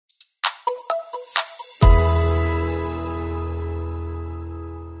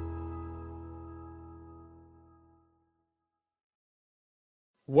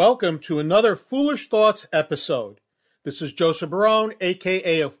Welcome to another Foolish Thoughts episode. This is Joseph Barone,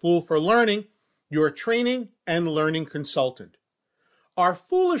 aka A Fool for Learning, your training and learning consultant. Our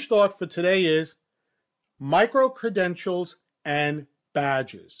foolish thought for today is microcredentials and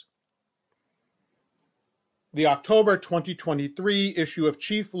badges. The October 2023 issue of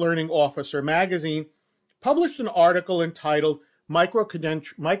Chief Learning Officer magazine published an article entitled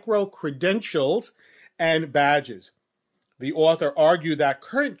Microcredentials and Badges. The author argued that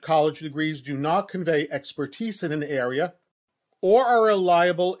current college degrees do not convey expertise in an area or are a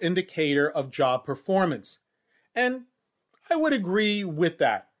reliable indicator of job performance. And I would agree with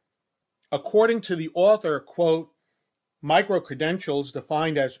that. According to the author, quote, microcredentials,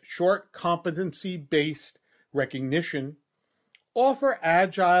 defined as short competency-based recognition, offer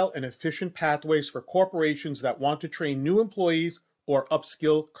agile and efficient pathways for corporations that want to train new employees or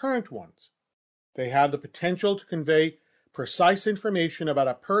upskill current ones. They have the potential to convey precise information about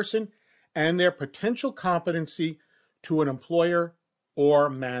a person and their potential competency to an employer or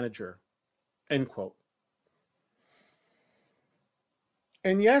manager, end quote.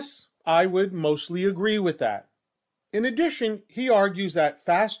 And yes, I would mostly agree with that. In addition, he argues that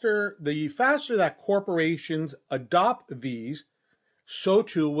the faster that corporations adopt these, so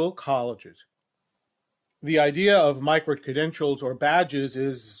too will colleges. The idea of microcredentials or badges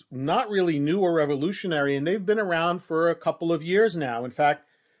is not really new or revolutionary, and they've been around for a couple of years now. In fact,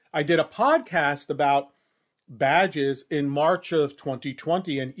 I did a podcast about badges in March of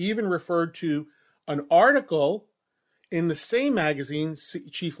 2020 and even referred to an article in the same magazine,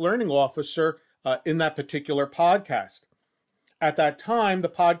 Chief Learning Officer, in that particular podcast. At that time, the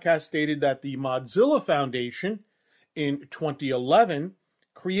podcast stated that the Mozilla Foundation in 2011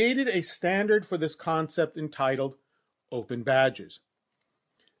 created a standard for this concept entitled Open Badges.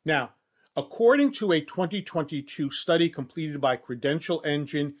 Now, according to a 2022 study completed by Credential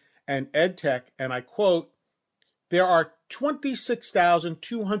Engine and EdTech, and I quote, there are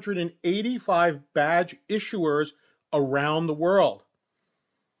 26,285 badge issuers around the world,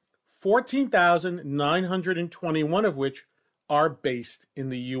 14,921 of which are based in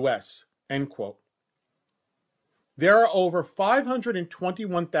the U.S., end quote. There are over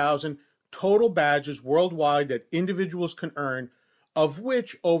 521,000 total badges worldwide that individuals can earn, of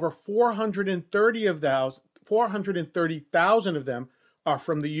which over 430,000 of them are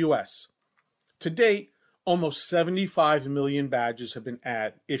from the U.S. To date, almost 75 million badges have been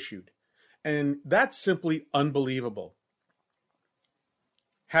issued, and that's simply unbelievable.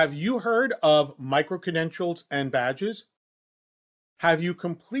 Have you heard of microcredentials and badges? Have you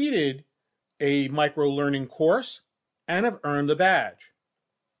completed a micro-learning course and have earned the badge?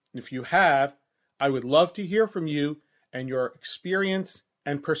 If you have, I would love to hear from you and your experience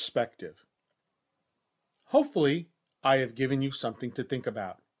and perspective. Hopefully, I have given you something to think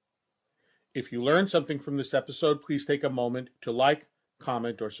about. If you learned something from this episode, please take a moment to like,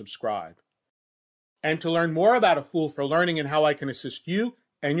 comment, or subscribe. And to learn more about A Fool for Learning and how I can assist you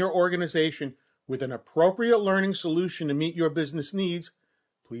and your organization with an appropriate learning solution to meet your business needs,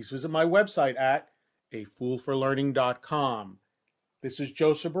 please visit my website at afoolforlearning.com. This is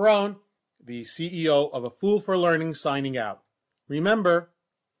Joseph Barone, the CEO of A Fool for Learning, signing out. Remember,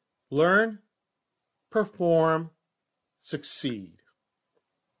 learn, perform, succeed.